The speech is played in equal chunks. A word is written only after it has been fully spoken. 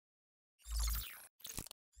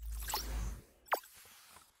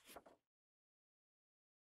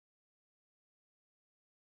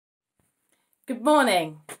Good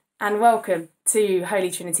morning and welcome to Holy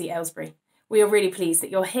Trinity Aylesbury. We are really pleased that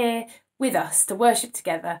you're here with us to worship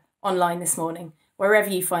together online this morning, wherever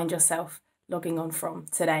you find yourself logging on from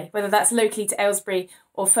today. Whether that's locally to Aylesbury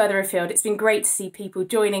or further afield, it's been great to see people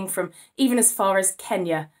joining from even as far as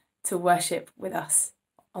Kenya to worship with us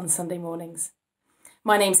on Sunday mornings.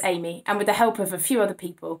 My name's Amy, and with the help of a few other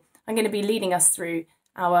people, I'm going to be leading us through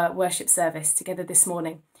our worship service together this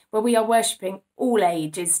morning, where we are worshipping all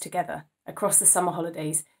ages together across the summer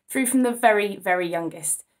holidays, through from the very, very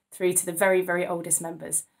youngest through to the very, very oldest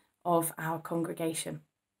members of our congregation.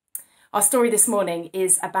 Our story this morning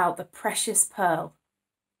is about the precious pearl.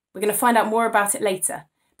 We're going to find out more about it later,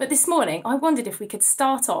 but this morning I wondered if we could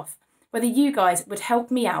start off whether you guys would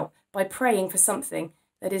help me out by praying for something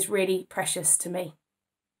that is really precious to me.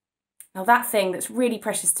 Now that thing that's really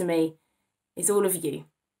precious to me is all of you,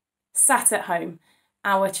 sat at home,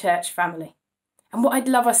 our church family. And what I'd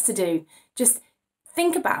love us to do, just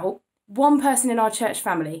think about one person in our church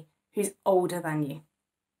family who's older than you.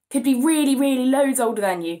 Could be really, really loads older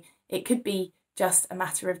than you. It could be just a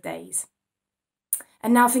matter of days.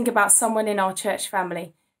 And now think about someone in our church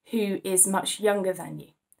family who is much younger than you,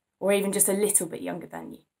 or even just a little bit younger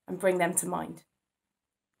than you, and bring them to mind.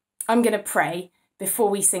 I'm going to pray before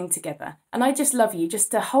we sing together. And I just love you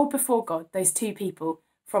just to hold before God those two people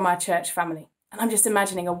from our church family. And I'm just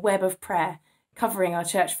imagining a web of prayer covering our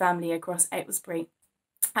church family across Aylesbury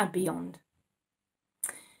and beyond.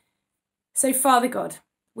 So, Father God,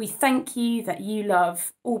 we thank you that you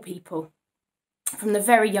love all people, from the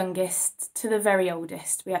very youngest to the very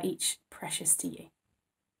oldest. We are each precious to you.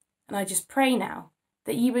 And I just pray now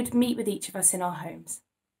that you would meet with each of us in our homes,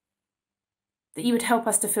 that you would help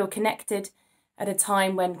us to feel connected at a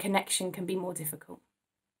time when connection can be more difficult.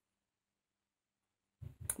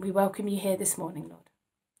 We welcome you here this morning, Lord.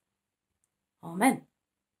 Amen.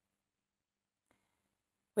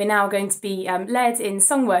 We're now going to be led in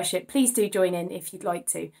song worship. Please do join in if you'd like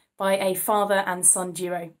to, by a father and son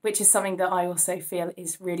duo, which is something that I also feel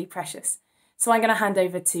is really precious. So I'm going to hand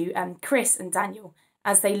over to Chris and Daniel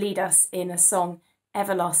as they lead us in a song,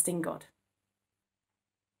 Everlasting God.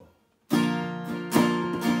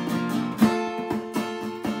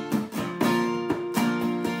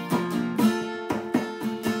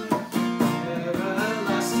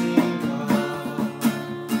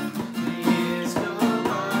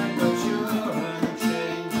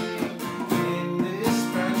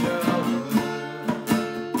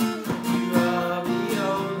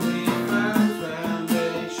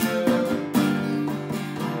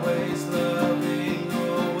 Loving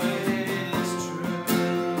always.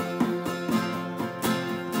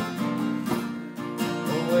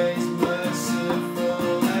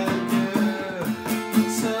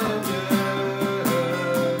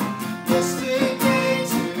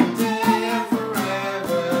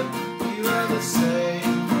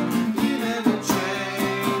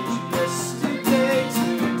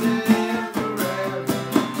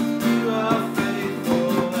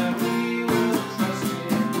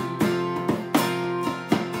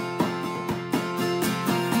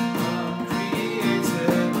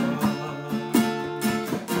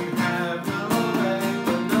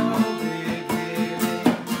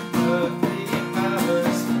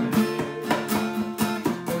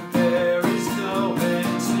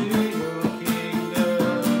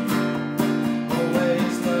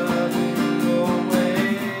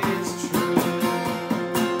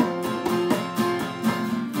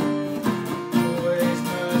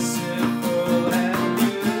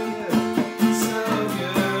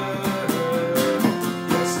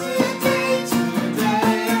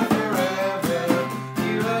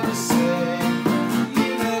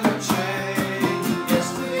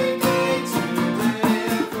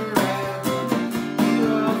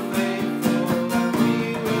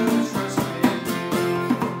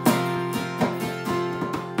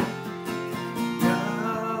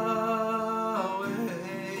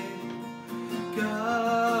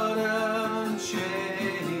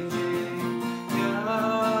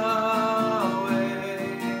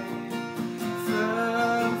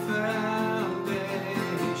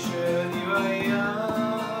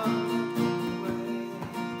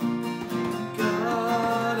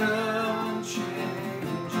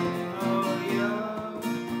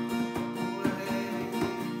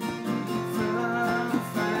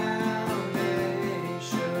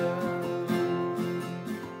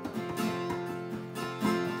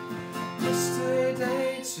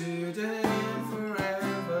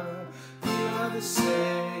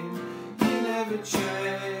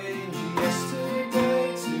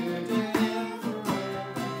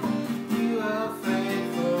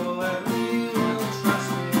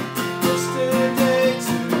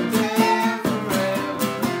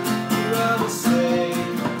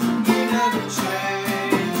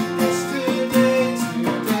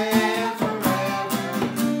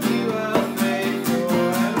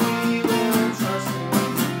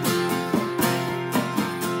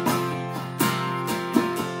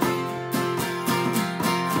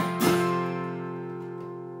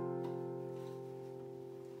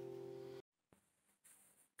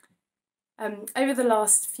 Over the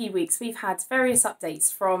last few weeks, we've had various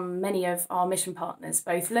updates from many of our mission partners,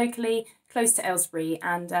 both locally, close to Aylesbury,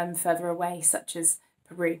 and further away, such as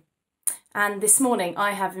Peru. And this morning,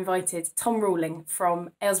 I have invited Tom Rawling from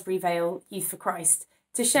Aylesbury Vale Youth for Christ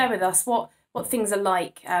to share with us what things are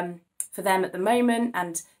like for them at the moment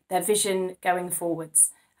and their vision going forwards.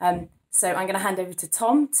 So I'm going to hand over to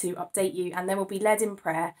Tom to update you, and then we'll be led in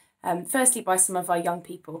prayer, firstly by some of our young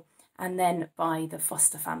people, and then by the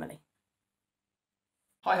foster family.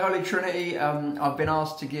 Hi Holy Trinity, I've been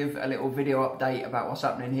asked to give a little video update about what's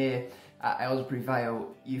happening here at Aylesbury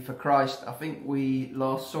Vale Youth for Christ. I think we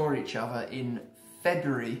last saw each other in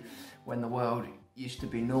February when the world used to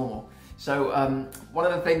be normal. So one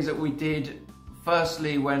of the things that we did,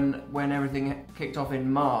 firstly when everything kicked off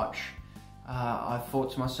in March, I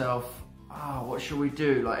thought to myself, what should we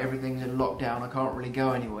do? Like, everything's in lockdown, I can't really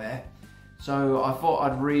go anywhere. So I thought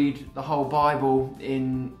I'd read the whole Bible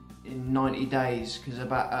in 90 days, because at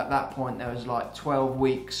that point there was like 12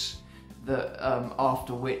 weeks that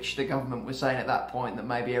after which the government was saying at that point that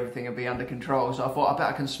maybe everything would be under control. So I thought, I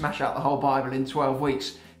bet I can smash out the whole Bible in 12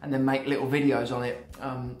 weeks and then make little videos on it.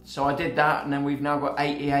 So I did that, and then we've now got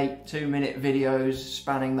 88 2-minute videos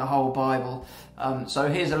spanning the whole Bible. So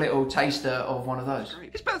here's a little taster of one of those.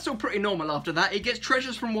 His birth's all pretty normal after that. He gets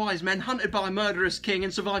treasures from wise men, hunted by a murderous king,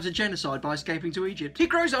 and survives a genocide by escaping to Egypt. He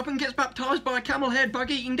grows up and gets baptised by a camel-haired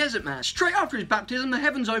bug-eating desert man. Straight after his baptism, the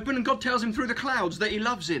heavens open and God tells him through the clouds that he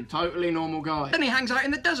loves him. Totally normal guy. Then he hangs out in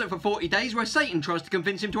the desert for 40 days where Satan tries to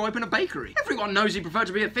convince him to open a bakery. Everyone knows he preferred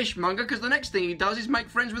to be a fishmonger because the next thing he does is make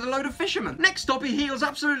friends with a load of fishermen. Next stop, he heals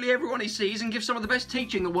absolutely everyone he sees and gives some of the best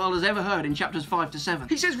teaching the world has ever heard in chapters 5 to 7.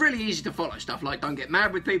 He says really easy to follow stuff like don't get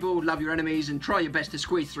mad with people, love your enemies, and try your best to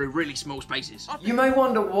squeeze through really small spaces. You may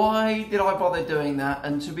wonder, why did I bother doing that?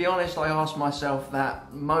 And to be honest, I asked myself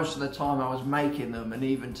that most of the time I was making them, and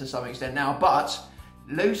even to some extent now. But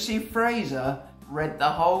Lucy Fraser read the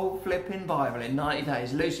whole flipping Bible in 90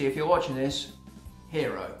 days. Lucy, if you're watching this,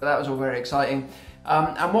 hero. That was all very exciting.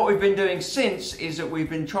 And what we've been doing since is that we've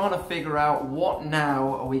been trying to figure out what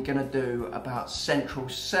now are we going to do about Central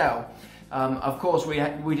Cell. Of course,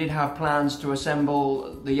 we did have plans to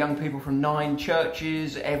assemble the young people from 9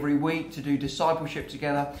 churches every week to do discipleship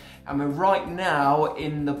together, and we're right now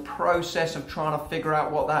in the process of trying to figure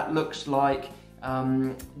out what that looks like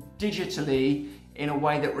digitally, in a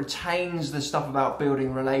way that retains the stuff about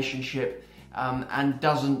building relationship and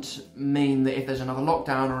doesn't mean that if there's another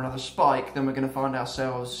lockdown or another spike, then we're going to find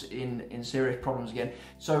ourselves in serious problems again.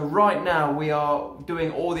 So right now we are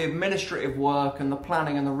doing all the administrative work and the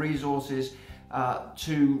planning and the resources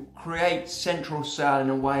to create Central Cell in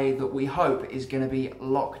a way that we hope is going to be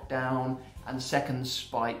lockdown and second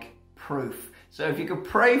spike proof. So if you could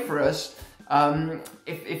pray for us,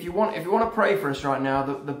 if you want to pray for us right now,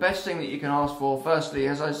 the best thing that you can ask for, firstly,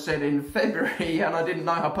 as I said in February, and I didn't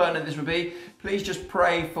know how pertinent this would be, please just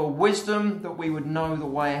pray for wisdom, that we would know the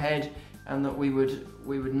way ahead and that we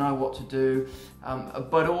would know what to do.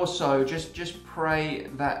 But also just pray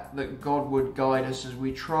that God would guide us as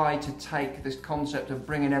we try to take this concept of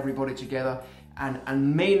bringing everybody together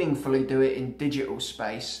and meaningfully do it in digital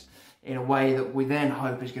space in a way that we then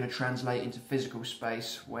hope is going to translate into physical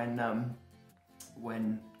space when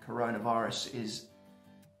coronavirus is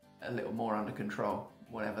a little more under control,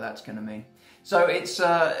 whatever that's going to mean. So it's,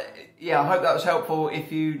 yeah, I hope that was helpful.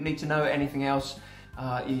 If you need to know anything else,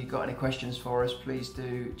 you've got any questions for us, please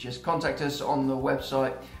do just contact us on the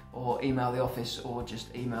website or email the office, or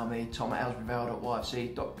just email me,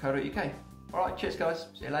 tom@aylesburyvale.yfc.co.uk. All right, cheers guys,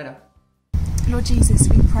 see you later. Lord Jesus,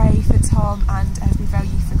 we pray for Tom and Aylesbury Vale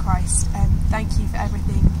Youth for Christ. Thank you for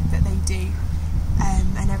everything that they do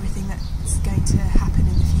and everything that's going to happen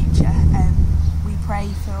in the future. We pray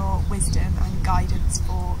for wisdom and guidance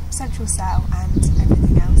for Central Cell and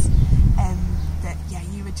everything else. That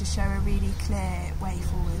you would just show a really clear way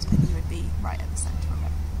forward, and you would be right at the centre of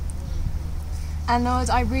it. And Lord,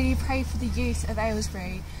 I really pray for the youth of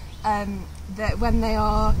Aylesbury, that when they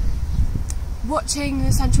are watching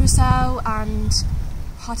the Central Cell and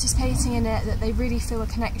participating in it, that they really feel a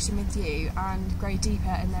connection with you and grow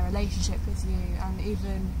deeper in their relationship with you, and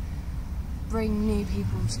even bring new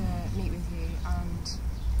people to meet with you, and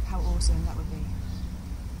how awesome that would be.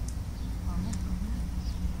 Amen.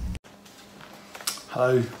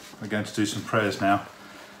 Hello, we're going to do some prayers now,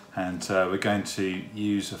 and we're going to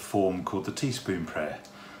use a form called the teaspoon prayer,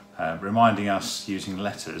 reminding us using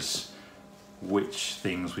letters which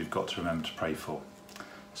things we've got to remember to pray for.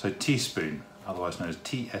 So teaspoon, otherwise known as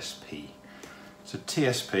TSP. So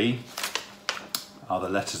TSP are the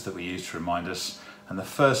letters that we use to remind us, and the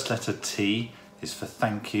first letter T is for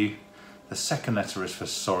thank you, the second letter is for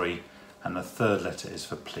sorry, and the third letter is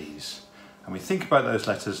for please. And we think about those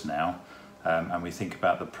letters now, and we think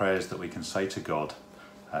about the prayers that we can say to God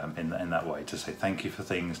in that way, to say thank you for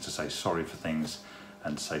things, to say sorry for things,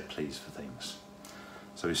 and to say please for things.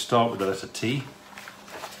 So we start with the letter T.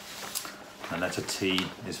 The letter T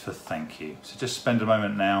is for thank you. So just spend a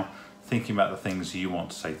moment now thinking about the things you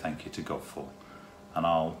want to say thank you to God for. And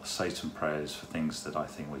I'll say some prayers for things that I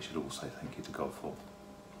think we should all say thank you to God for.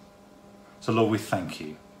 So Lord, we thank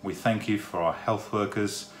you. We thank you for our health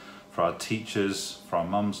workers, for our teachers, for our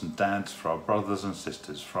mums and dads, for our brothers and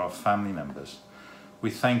sisters, for our family members. We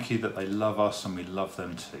thank you that they love us and we love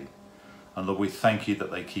them too. And Lord, we thank you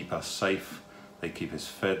that they keep us safe, they keep us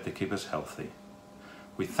fed, they keep us healthy.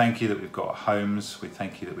 We thank you that we've got homes, we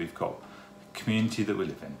thank you that we've got a community that we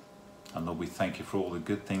live in. And Lord, we thank you for all the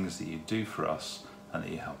good things that you do for us and that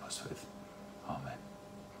you help us with. Amen.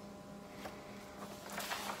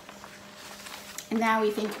 And now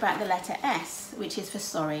we think about the letter S, which is for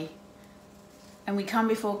sorry. And we come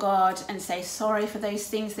before God and say sorry for those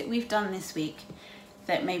things that we've done this week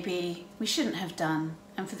that maybe we shouldn't have done,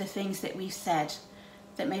 and for the things that we've said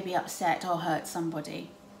that maybe upset or hurt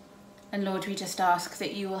somebody. And Lord, we just ask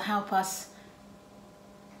that you will help us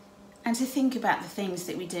and to think about the things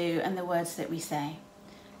that we do and the words that we say.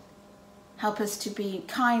 Help us to be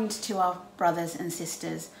kind to our brothers and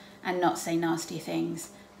sisters and not say nasty things,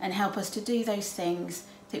 and help us to do those things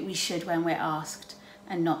that we should when we're asked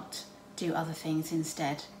and not do other things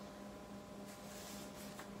instead.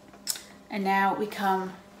 And now we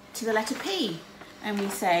come to the letter P and we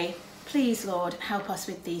say, please Lord, help us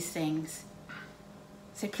with these things.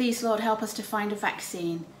 So please Lord, help us to find a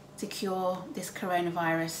vaccine to cure this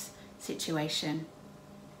coronavirus situation.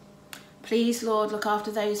 Please Lord, look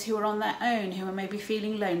after those who are on their own, who are maybe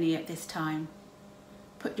feeling lonely at this time.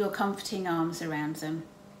 Put your comforting arms around them.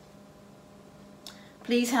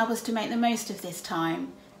 Please help us to make the most of this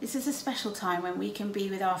time. This is a special time when we can be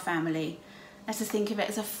with our family. Let us think of it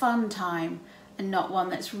as a fun time and not one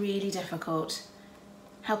that's really difficult.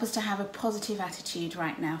 Help us to have a positive attitude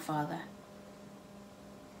right now, Father.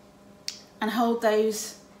 And hold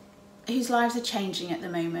those whose lives are changing at the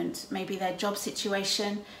moment. Maybe their job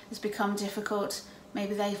situation has become difficult.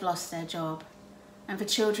 Maybe they've lost their job. And for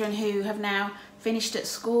children who have now finished at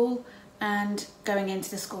school and going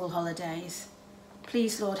into the school holidays.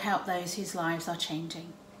 Please, Lord, help those whose lives are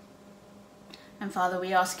changing. And Father,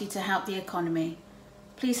 we ask you to help the economy.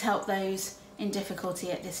 Please help those in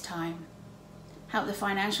difficulty at this time. Help the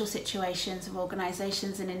financial situations of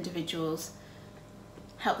organisations and individuals.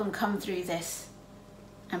 Help them come through this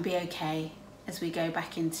and be okay as we go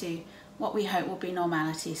back into what we hope will be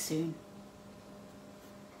normality soon.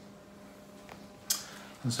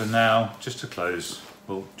 And so now, just to close,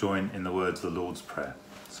 we'll join in the words of the Lord's Prayer.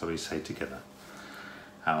 So we say together,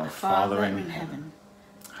 Our Father in heaven,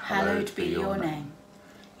 hallowed be your name.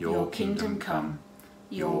 Your kingdom come,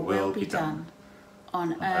 your will be done,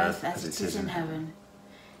 on earth as it is in heaven.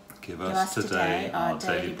 Give us today our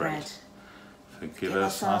daily bread. Forgive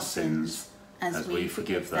us our sins, as we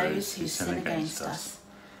forgive those who sin against us.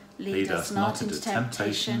 Lead us not into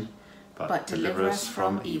temptation, but deliver us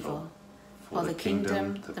from evil. For the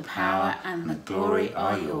kingdom, the power, and the glory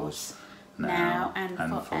are yours, now and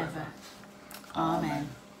forever. Amen.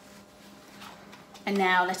 And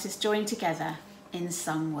now let us join together in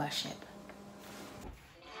sung worship.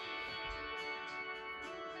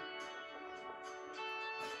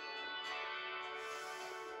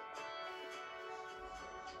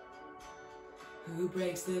 Who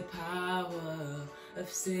breaks the power of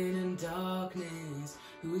sin and darkness,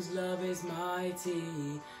 whose love is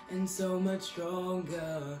mighty and so much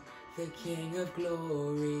stronger, the King of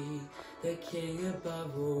glory, the King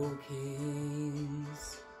above all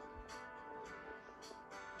kings.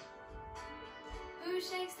 Who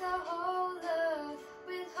shakes the whole earth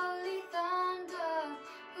with holy thunder,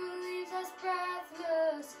 who leaves us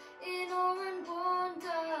breathless in awe and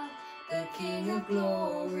wonder, the King of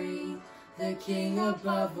glory, the King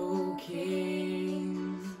above all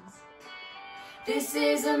kings. This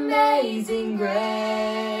is amazing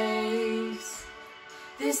grace,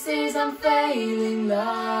 this is unfailing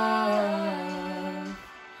love,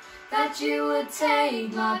 that you would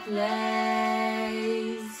take my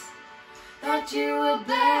place, that you would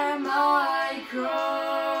bear my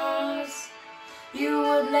cross, you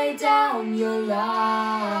would lay down your life,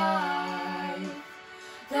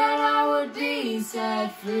 that I would be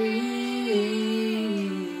set free.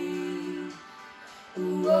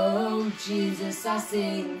 Oh, Jesus, I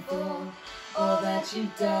sing for all that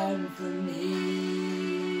you've done for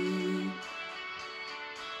me.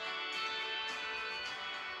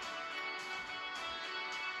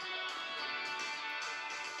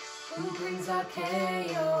 who brings our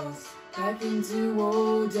chaos back into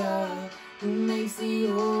order, who makes the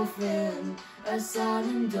orphan a son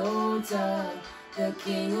and daughter, the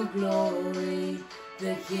King of glory,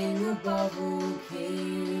 the King above all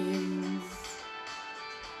kings.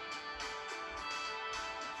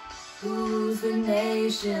 Who rules the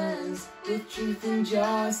nations with truth and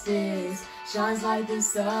justice, shines like the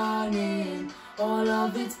sun in all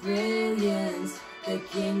of its brilliance, the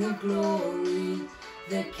King of glory,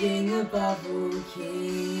 the King above all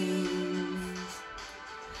kings.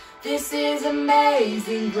 This is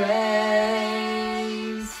amazing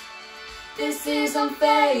grace, this is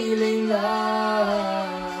unfailing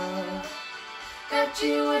love, that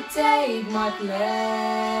you would take my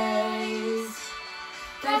place,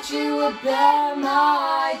 that you would bear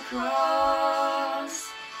my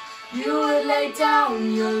cross, you would lay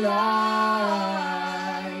down your life,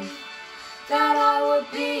 that I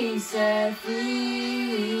would be set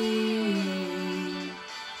free.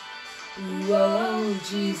 Whoa,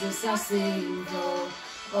 Jesus, I sing for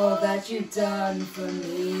all that you've done for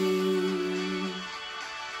me.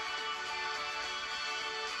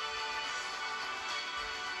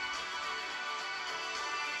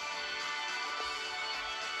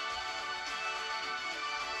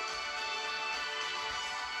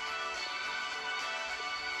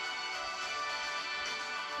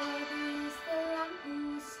 Worthy is the Lamb who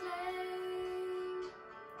was slain.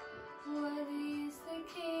 Worthy is the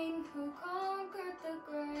King who conquered the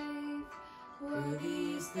grave.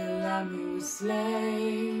 Worthy is the Lamb who was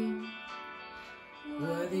slain.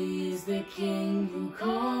 Worthy is the King who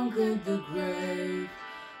conquered the grave.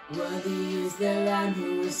 Worthy is the Lamb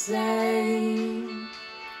who was slain.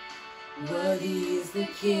 Worthy is the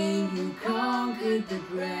King who conquered the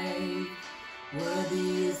grave.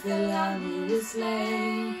 Worthy is the Lamb who was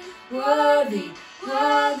slain. Worthy,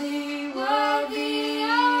 worthy, worthy.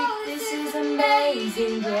 This is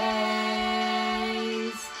amazing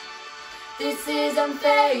grace. This is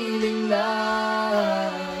unfailing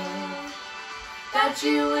love, that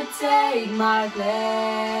you would take my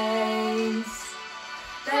place,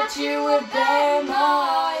 that you would bear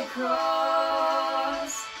my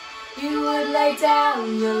cross, you would lay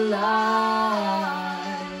down your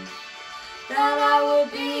life, that I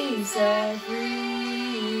would be set free.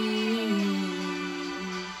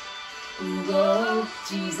 Oh,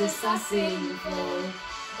 Jesus, I sing for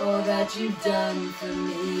all that you've done for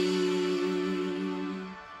me.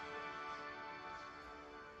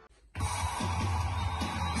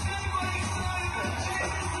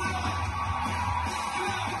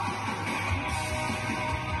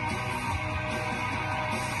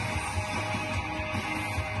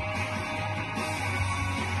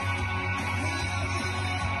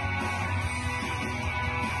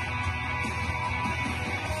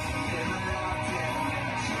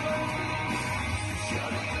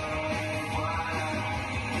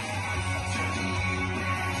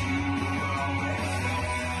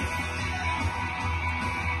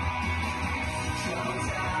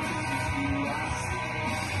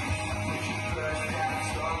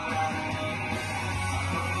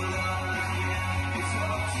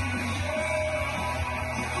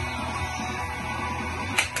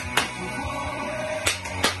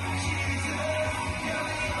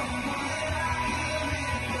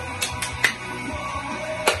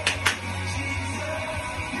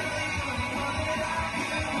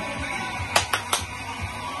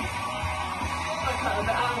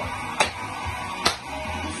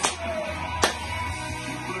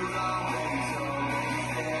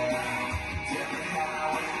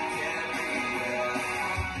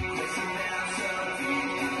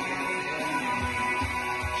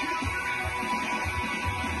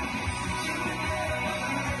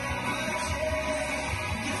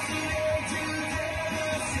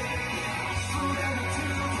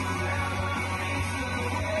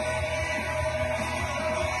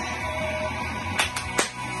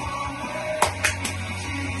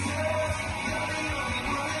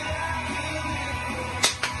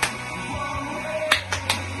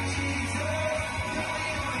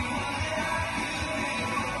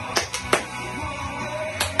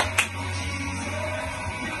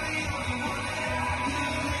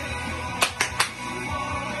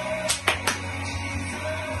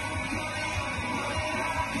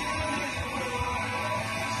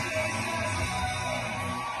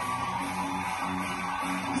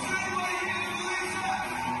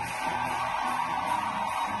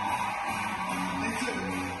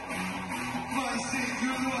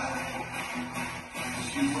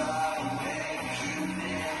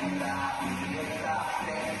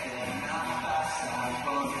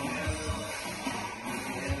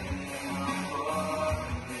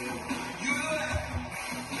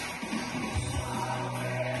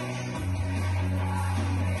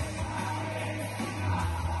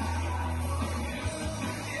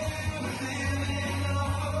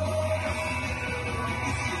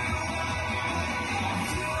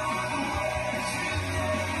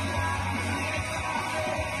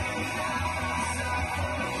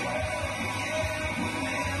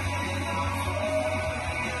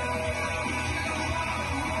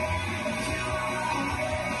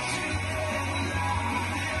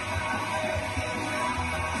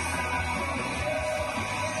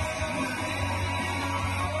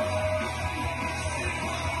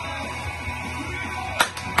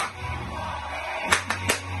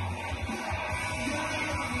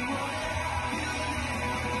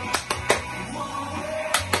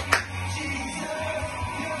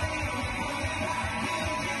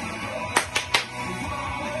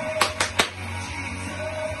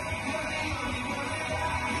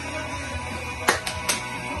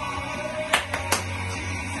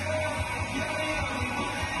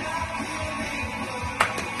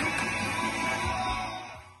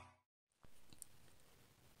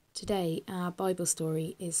 Today our Bible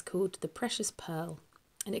story is called The Precious Pearl,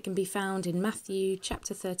 and it can be found in Matthew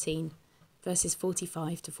chapter 13, verses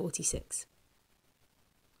 45 to 46.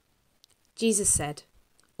 Jesus said,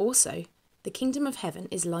 "Also, the kingdom of heaven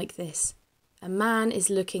is like this. A man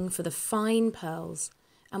is looking for the fine pearls,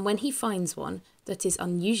 and when he finds one that is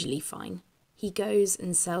unusually fine, he goes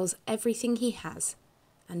and sells everything he has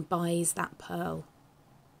and buys that pearl."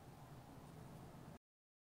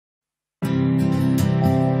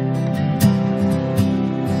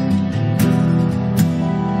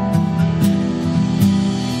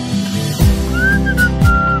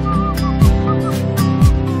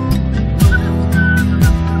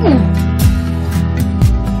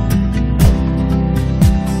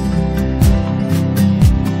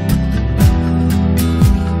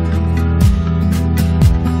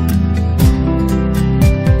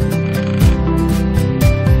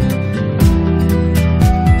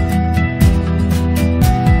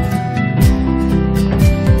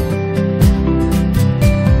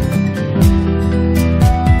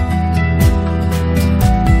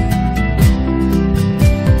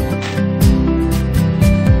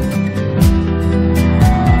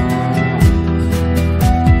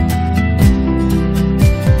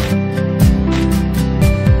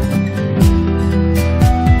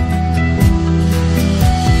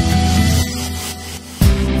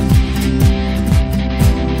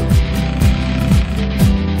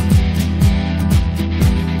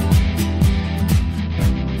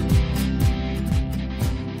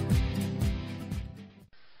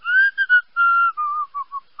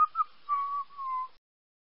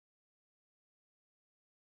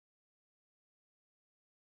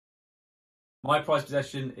 My prized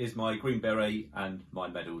possession is my green beret and my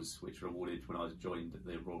medals, which were awarded when I joined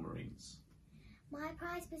the Royal Marines. My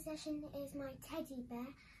prized possession is my teddy bear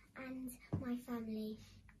and my family.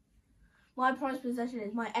 My prized possession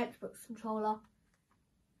is my Xbox controller.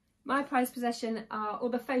 My prized possession are all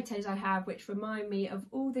the photos I have which remind me of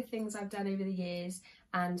all the things I've done over the years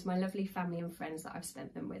and my lovely family and friends that I've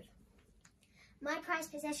spent them with. My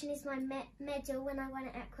prized possession is my medal when I won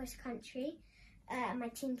it at cross country. My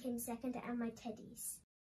team came second, and my teddies.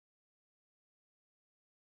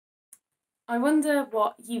 I wonder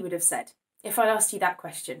what you would have said if I'd asked you that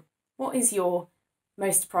question. What is your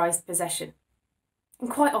most prized possession? And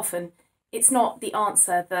quite often, it's not the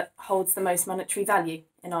answer that holds the most monetary value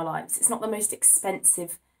in our lives. It's not the most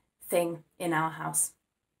expensive thing in our house.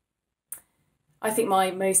 I think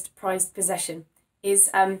my most prized possession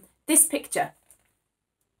is this picture.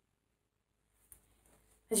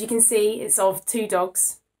 As you can see, it's of two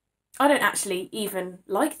dogs. I don't actually even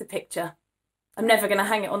like the picture. I'm never going to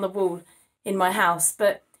hang it on the wall in my house,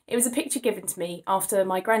 but it was a picture given to me after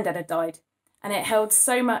my granddad had died, and it held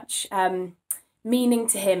so much meaning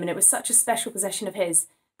to him, and it was such a special possession of his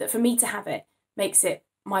that for me to have it makes it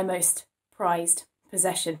my most prized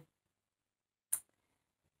possession.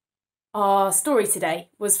 Our story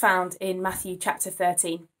today was found in Matthew chapter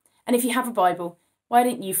 13, and if you have a Bible, why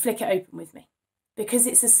don't you flick it open with me? Because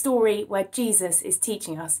it's a story where Jesus is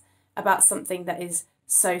teaching us about something that is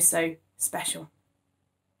so special.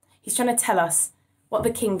 He's trying to tell us what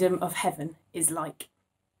the kingdom of heaven is like.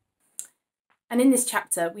 And in this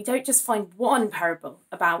chapter, we don't just find one parable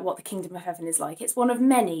about what the kingdom of heaven is like. It's one of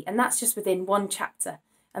many, and that's just within one chapter.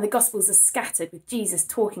 And the Gospels are scattered with Jesus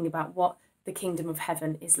talking about what the kingdom of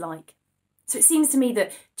heaven is like. So it seems to me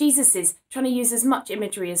that Jesus is trying to use as much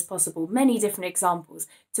imagery as possible, many different examples,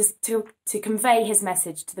 to convey his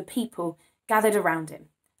message to the people gathered around him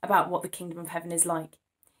about what the kingdom of heaven is like.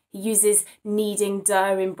 He uses kneading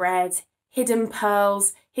dough in bread, hidden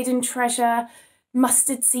pearls, hidden treasure,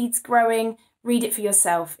 mustard seeds growing. Read it for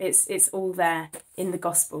yourself. It's all there in the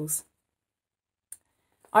Gospels.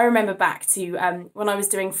 I remember back to when I was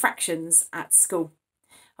doing fractions at school.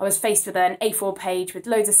 I was faced with an A4 page with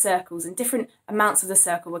loads of circles, and different amounts of the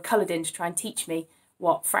circle were coloured in to try and teach me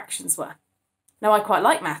what fractions were. Now, I quite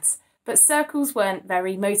like maths, but circles weren't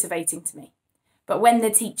very motivating to me. But when the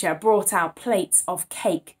teacher brought out plates of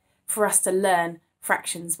cake for us to learn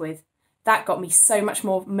fractions with, that got me so much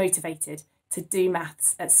more motivated to do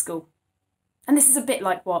maths at school. And this is a bit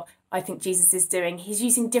like what I think Jesus is doing. He's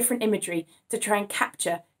using different imagery to try and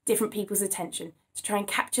capture different people's attention, to try and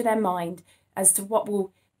capture their mind as to what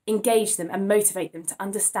will engage them and motivate them to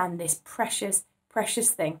understand this precious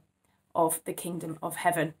thing of the kingdom of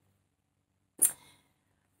heaven.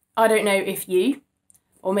 I don't know if you,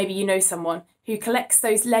 or maybe you know someone who collects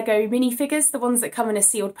those Lego minifigures, the ones that come in a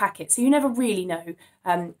sealed packet, so you never really know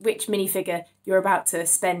which minifigure you're about to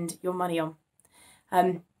spend your money on.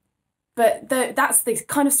 But that's the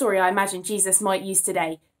kind of story I imagine Jesus might use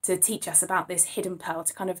today to teach us about this hidden pearl,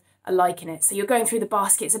 to kind of liken it. So you're going through the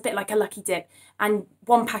basket, it's a bit like a lucky dip, and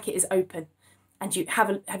one packet is open, and you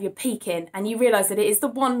have your peek in, and you realise that it is the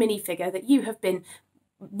one minifigure that you have been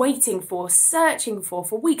waiting for, searching for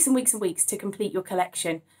weeks and weeks and weeks to complete your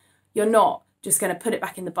collection. You're not just going to put it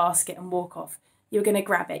back in the basket and walk off. You're going to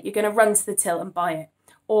grab it. You're going to run to the till and buy it.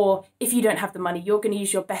 Or if you don't have the money, you're going to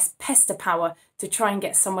use your best pester power to try and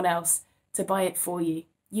get someone else to buy it for you.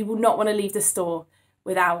 You will not want to leave the store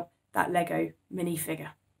without that Lego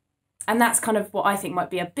minifigure. And that's kind of what I think might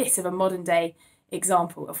be a bit of a modern day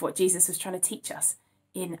example of what Jesus was trying to teach us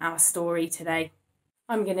in our story today.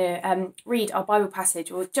 I'm going to read our Bible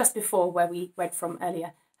passage, or just before where we read from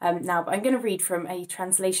earlier now, but I'm going to read from a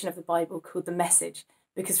translation of the Bible called The Message,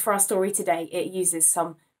 because for our story today, it uses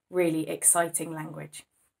some really exciting language.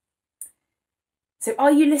 So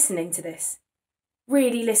are you listening to this?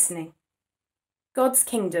 Really listening? God's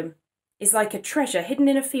kingdom is like a treasure hidden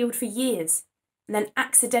in a field for years and then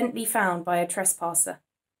accidentally found by a trespasser.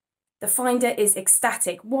 The finder is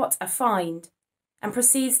ecstatic, what a find, and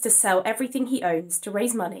proceeds to sell everything he owns to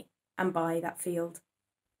raise money and buy that field.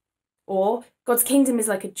 Or God's kingdom is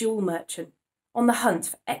like a jewel merchant on the hunt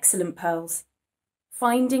for excellent pearls.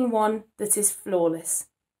 Finding one that is flawless,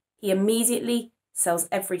 he immediately sells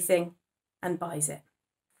everything and buys it.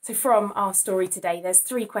 So from our story today, there's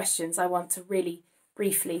 3 questions I want to really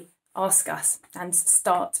briefly ask us and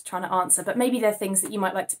start trying to answer. But maybe they're things that you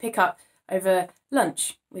might like to pick up over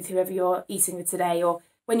lunch with whoever you're eating with today, or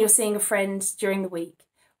when you're seeing a friend during the week,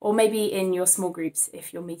 or maybe in your small groups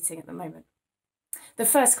if you're meeting at the moment. The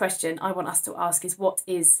first question I want us to ask is, what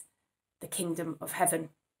is the kingdom of heaven?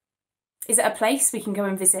 Is it a place we can go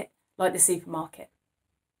and visit like the supermarket?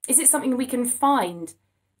 Is it something we can find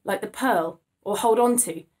like the pearl, or hold on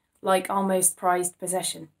to like our most prized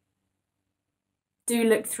possession? Do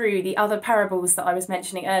look through the other parables that I was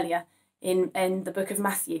mentioning earlier in the book of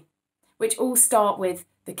Matthew, which all start with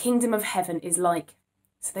the kingdom of heaven is like.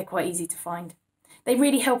 So they're quite easy to find. They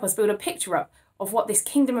really help us build a picture up of what this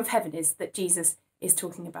kingdom of heaven is that Jesus is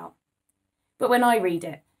talking about. But when I read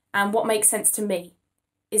it, and what makes sense to me,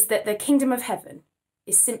 is that the kingdom of heaven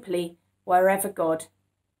is simply wherever God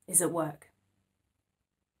is at work.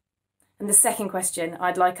 And the second question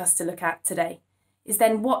I'd like us to look at today is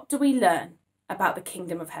then, what do we learn about the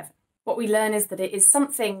kingdom of heaven? What we learn is that it is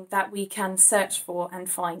something that we can search for and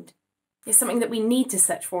find. It's something that we need to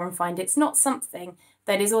search for and find. It's not something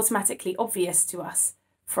that is automatically obvious to us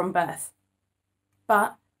from birth.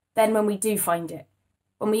 But then when we do find it,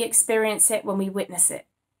 when we experience it, when we witness it,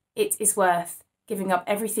 it is worth giving up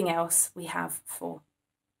everything else we have for.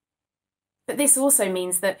 But this also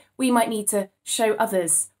means that we might need to show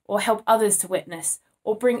others, or help others to witness,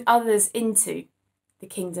 or bring others into the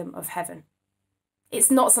kingdom of heaven.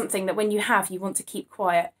 It's not something that when you have, you want to keep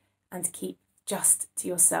quiet and to keep just to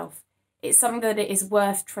yourself. It's something that it is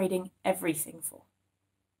worth trading everything for.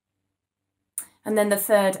 And then the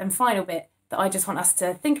third and final bit that I just want us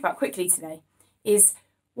to think about quickly today is,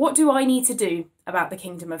 what do I need to do about the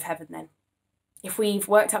kingdom of heaven then? If we've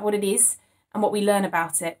worked out what it is and what we learn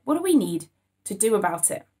about it, what do we need to do about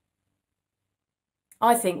it?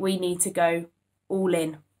 I think we need to go all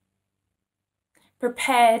in.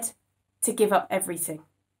 Prepared to give up everything.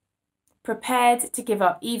 Prepared to give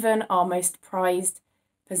up even our most prized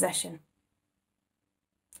possession.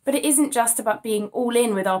 But it isn't just about being all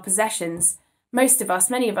in with our possessions. Most of us,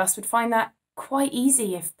 many of us, would find that quite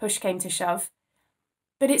easy if push came to shove.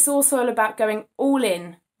 But it's also all about going all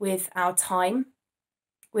in with our time,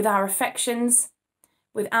 with our affections,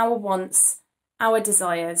 with our wants, our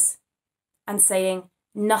desires, and saying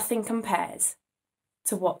nothing compares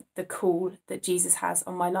to what the call that Jesus has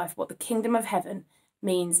on my life, what the kingdom of heaven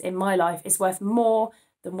means in my life, is worth more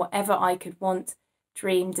than whatever I could want,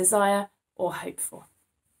 dream, desire, or hope for.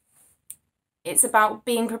 It's about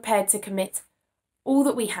being prepared to commit all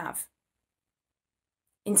that we have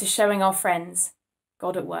into showing our friends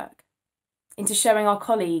God at work, into showing our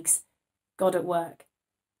colleagues God at work.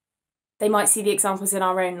 They might see the examples in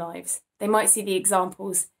our own lives. They might see the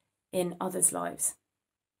examples in others' lives.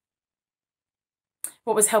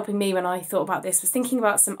 What was helping me when I thought about this was thinking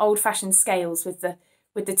about some old-fashioned scales with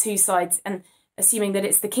the 2 sides, and assuming that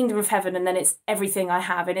it's the kingdom of heaven and then it's everything I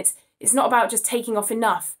have. And it's not about just taking off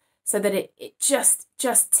enough so that it just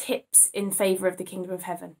tips in favour of the kingdom of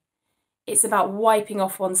heaven. It's about wiping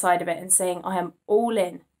off one side of it and saying, I am all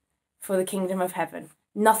in for the kingdom of heaven.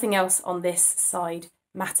 Nothing else on this side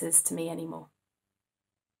matters to me anymore.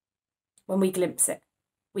 When we glimpse it,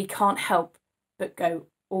 we can't help but go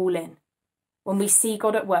all in. When we see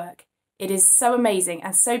God at work, it is so amazing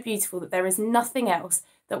and so beautiful that there is nothing else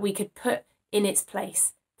that we could put in its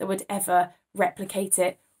place that would ever replicate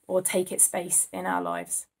it or take its space in our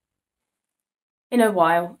lives. In a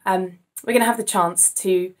while, we're going to have the chance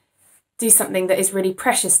to do something that is really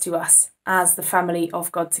precious to us as the family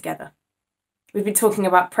of God together. We've been talking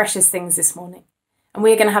about precious things this morning, and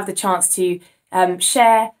we're going to have the chance to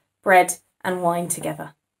share bread and wine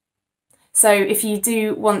together. So if you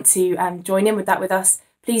do want to join in with that with us,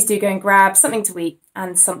 please do go and grab something to eat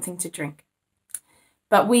and something to drink.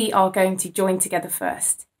 But we are going to join together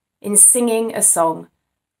first in singing a song,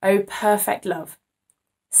 O Perfect Love,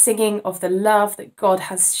 singing of the love that God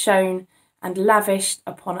has shown and lavished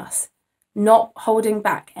upon us, not holding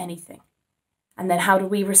back anything. And then how do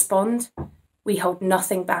we respond? We hold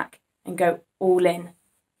nothing back and go all in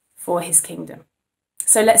for his kingdom.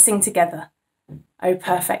 So let's sing together, O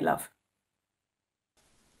Perfect Love.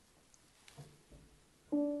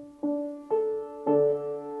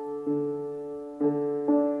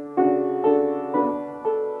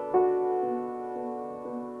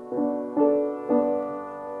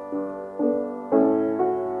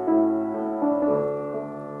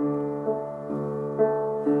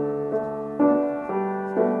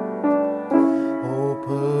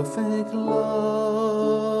 Perfect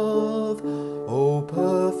love, O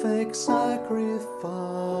perfect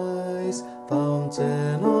sacrifice,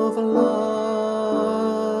 fountain of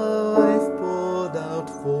life poured out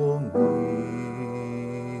for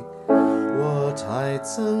me. What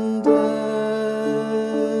heights and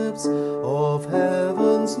depths of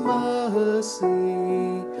heaven's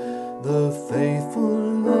mercy, the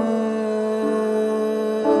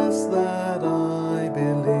faithfulness that I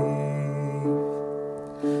believe.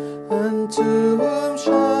 And to whom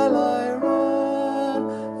shall I run,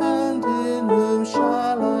 and in whom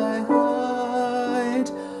shall I hide?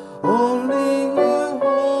 Only you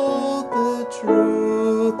hold the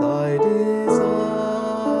truth I desire.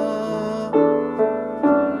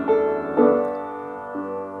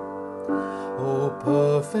 O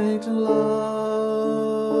perfect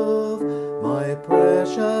love, my prayer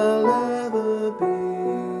shall ever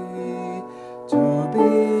be, to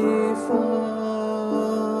be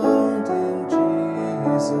found in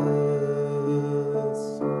Jesus.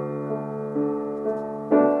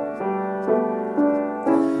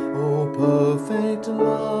 O perfect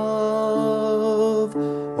love,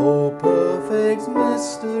 O perfect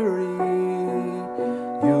mystery,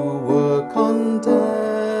 you were condemned,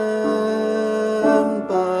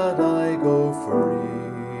 but I go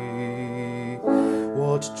free.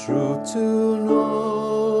 What truth to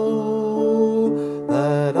know,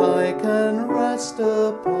 that I can rest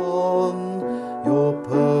upon. Your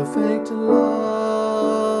perfect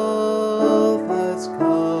love has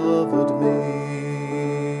covered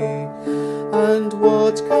me. And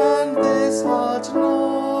what can this heart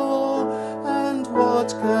know, and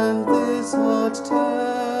what can this heart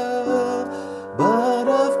tell, but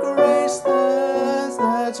of grace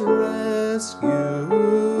that's rescued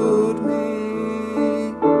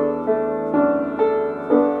me.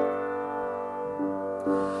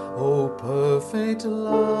 O perfect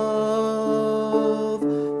love,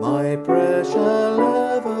 my prayer shall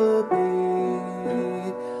ever be,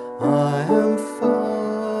 I am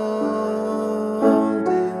found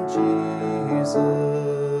in Jesus.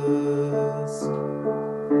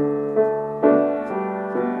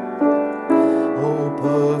 O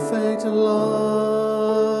perfect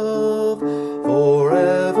love,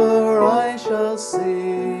 forever I shall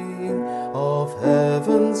sing of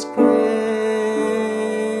heaven's gates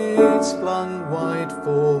flung wide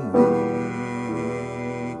for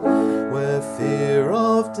me, where fear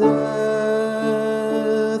of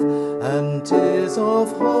death and tears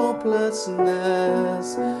of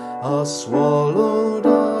hopelessness are swallowed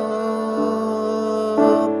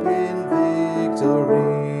up in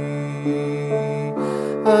victory.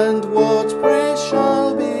 And what praise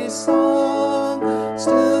shall be sung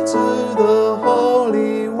still to the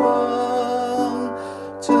Holy One,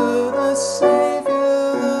 to the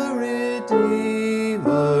Saviour,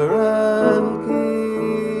 Redeemer and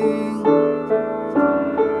King.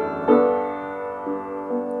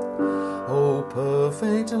 O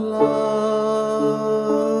perfect love,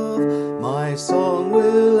 my song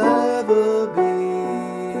will ever be,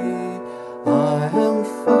 I am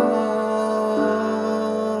found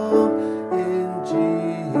in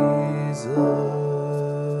Jesus.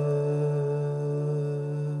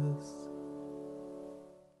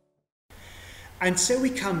 And so we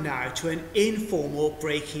come now to an informal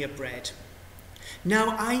breaking of bread.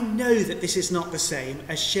 Now, I know that this is not the same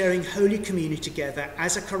as sharing Holy Communion together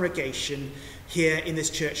as a congregation here in this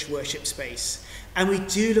church worship space. And we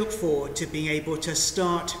do look forward to being able to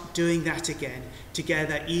start doing that again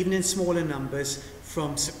together, even in smaller numbers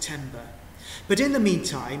from September. But in the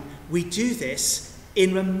meantime, we do this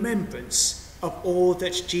in remembrance of all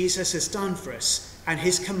that Jesus has done for us and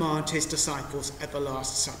his command to his disciples at the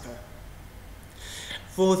Last Supper.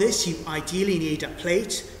 For this, you ideally need a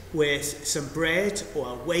plate with some bread or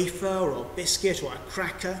a wafer or a biscuit or a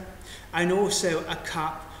cracker, and also a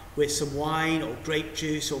cup with some wine or grape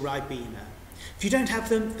juice or Ribena. If you don't have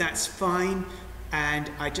them, that's fine,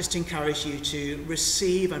 and I just encourage you to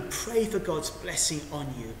receive and pray for God's blessing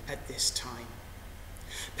on you at this time.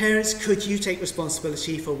 Parents, could you take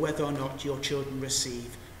responsibility for whether or not your children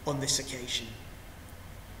receive on this occasion?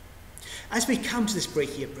 As we come to this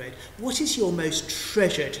breaking of bread, what is your most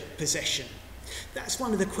treasured possession? That's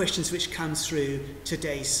one of the questions which comes through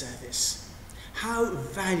today's service. How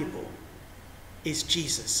valuable is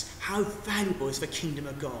Jesus? How valuable is the kingdom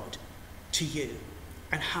of God to you?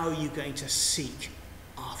 And how are you going to seek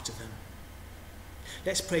after them?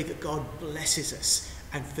 Let's pray that God blesses us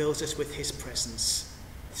and fills us with his presence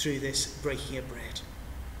through this breaking of bread.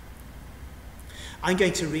 I'm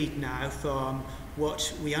going to read now from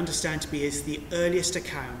what we understand to be is the earliest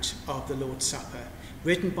account of the Lord's Supper,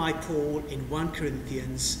 written by Paul in 1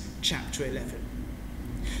 Corinthians chapter 11.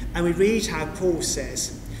 And we read how Paul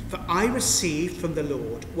says, "For I received from the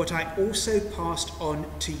Lord what I also passed on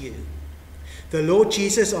to you. The Lord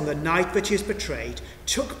Jesus, on the night that he was betrayed,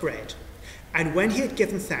 took bread, and when he had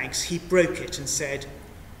given thanks, he broke it and said,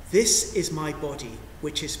 'This is my body,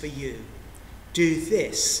 which is for you. Do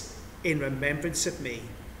this in remembrance of me.'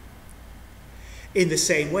 In the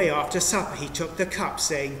same way, after supper, he took the cup,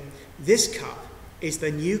 saying, 'This cup is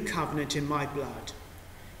the new covenant in my blood.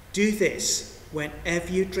 Do this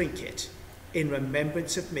whenever you drink it in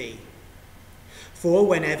remembrance of me. For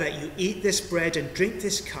whenever you eat this bread and drink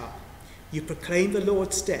this cup, you proclaim the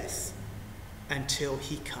Lord's death until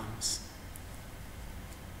he comes.'"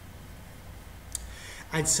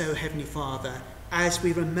 And so, Heavenly Father, as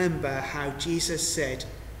we remember how Jesus said,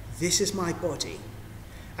 "This is my body,"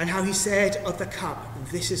 and how he said of the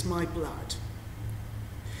cup, "This is my blood,"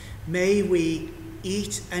 may we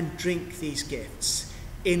eat and drink these gifts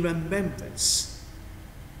in remembrance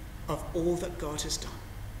of all that God has done.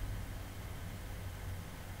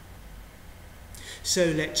 So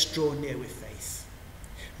let's draw near with faith.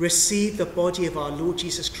 Receive the body of our Lord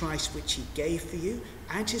Jesus Christ, which he gave for you,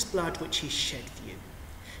 and his blood, which he shed for you.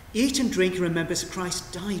 Eat and drink in remembrance that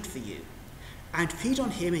Christ died for you, and feed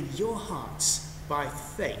on him in your hearts by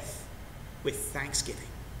faith with thanksgiving.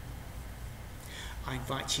 I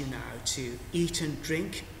invite you now to eat and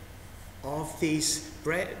drink of these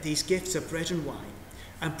gifts of bread and wine,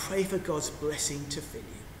 and pray for God's blessing to fill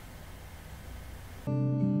you.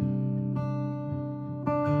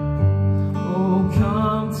 Oh,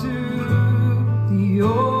 come to the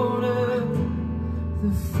altar,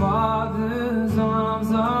 the Father's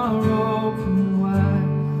arms are open wide.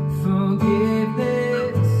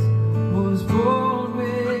 Forgiveness was born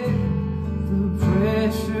with the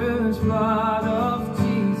precious blood of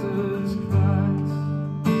Jesus Christ.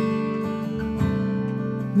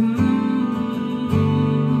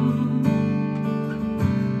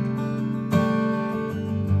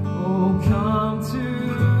 Oh, come to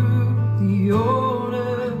the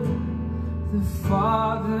altar, the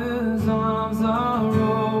Father's arms are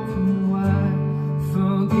open wide.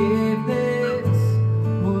 Forgiveness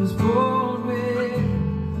was born with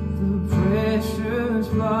the precious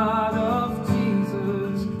blood of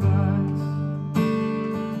Jesus Christ.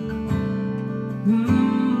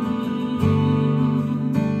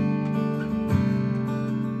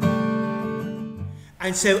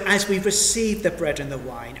 And so as we've received the bread and the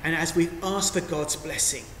wine, and as we've asked for God's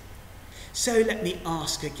blessing, so let me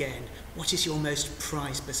ask again, what is your most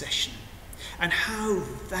prized possession? And how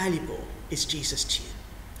valuable is Jesus to you?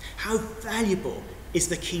 How valuable is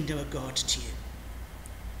the kingdom of God to you?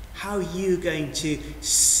 How are you going to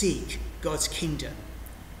seek God's kingdom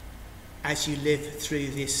as you live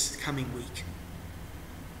through this coming week?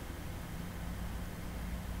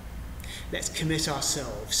 Let's commit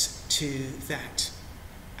ourselves to that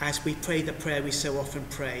as we pray the prayer we so often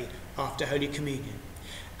pray after Holy Communion,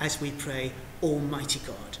 as we pray, "Almighty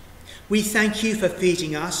God, we thank you for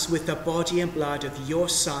feeding us with the body and blood of your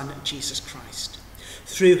Son, Jesus Christ.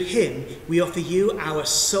 Through him, we offer you our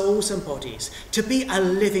souls and bodies to be a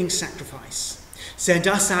living sacrifice. Send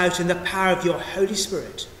us out in the power of your Holy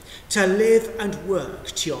Spirit to live and work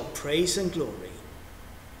to your praise and glory.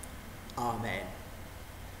 Amen."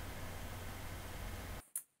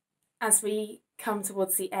 As we come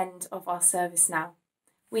towards the end of our service now,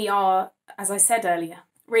 We are, as I said earlier,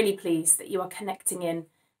 really pleased that you are connecting in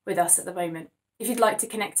with us at the moment. If you'd like to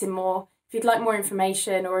connect in more, if you'd like more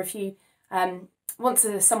information, or if you want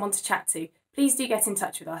someone to chat to, please do get in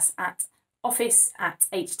touch with us at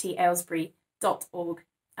office@htaylesbury.org,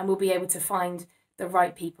 and we'll be able to find the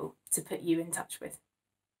right people to put you in touch with.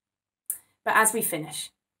 But as we finish,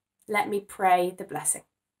 let me pray the blessing.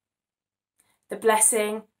 The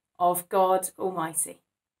blessing of God Almighty,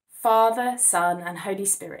 Father, Son, and Holy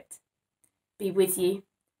Spirit, be with you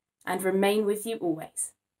and remain with you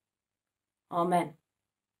always. Amen.